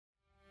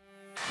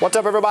What's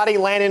up everybody,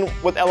 Landon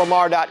with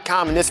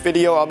LMR.com. In this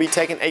video, I'll be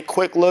taking a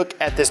quick look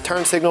at this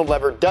turn signal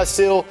lever dust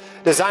seal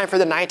designed for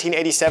the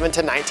 1987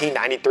 to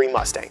 1993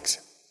 Mustangs.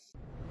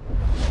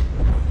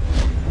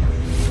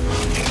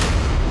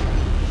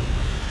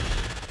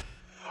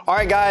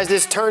 Alright guys,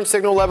 this turn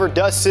signal lever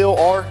dust seal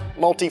or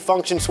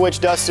multi-function switch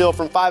dust seal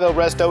from 5.0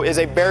 Resto is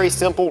a very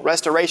simple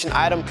restoration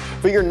item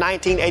for your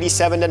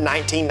 1987 to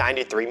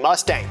 1993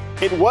 Mustang.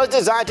 It was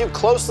designed to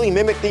closely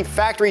mimic the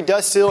factory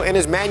dust seal and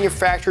is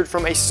manufactured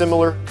from a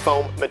similar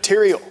foam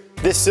material.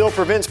 This seal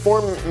prevents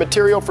foreign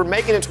material from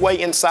making its way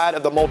inside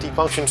of the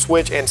multifunction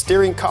switch and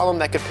steering column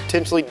that could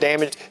potentially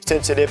damage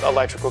sensitive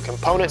electrical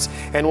components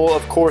and will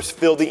of course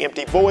fill the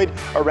empty void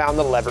around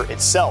the lever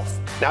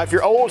itself. Now if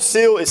your old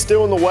seal is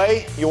still in the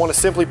way, you want to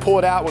simply pull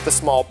it out with a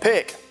small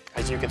pick.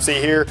 As you can see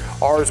here,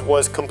 ours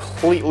was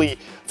completely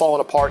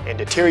falling apart and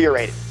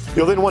deteriorated.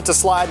 You'll then want to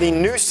slide the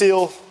new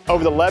seal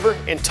over the lever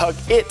and tuck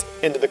it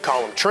into the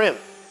column trim.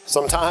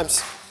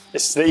 Sometimes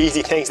it's the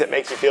easy things that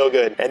make you feel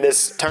good, and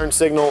this turn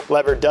signal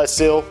lever dust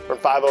seal from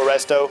 5.0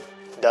 Resto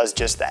does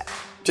just that.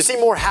 To see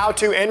more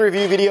how-to and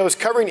review videos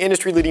covering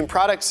industry-leading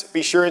products,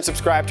 be sure and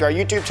subscribe to our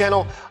YouTube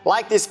channel,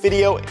 like this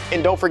video,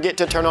 and don't forget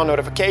to turn on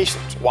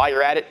notifications. While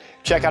you're at it,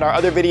 check out our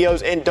other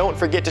videos, and don't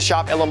forget to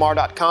shop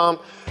LMR.com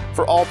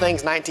for all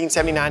things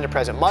 1979 to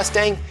present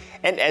Mustang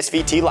and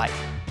SVT Light.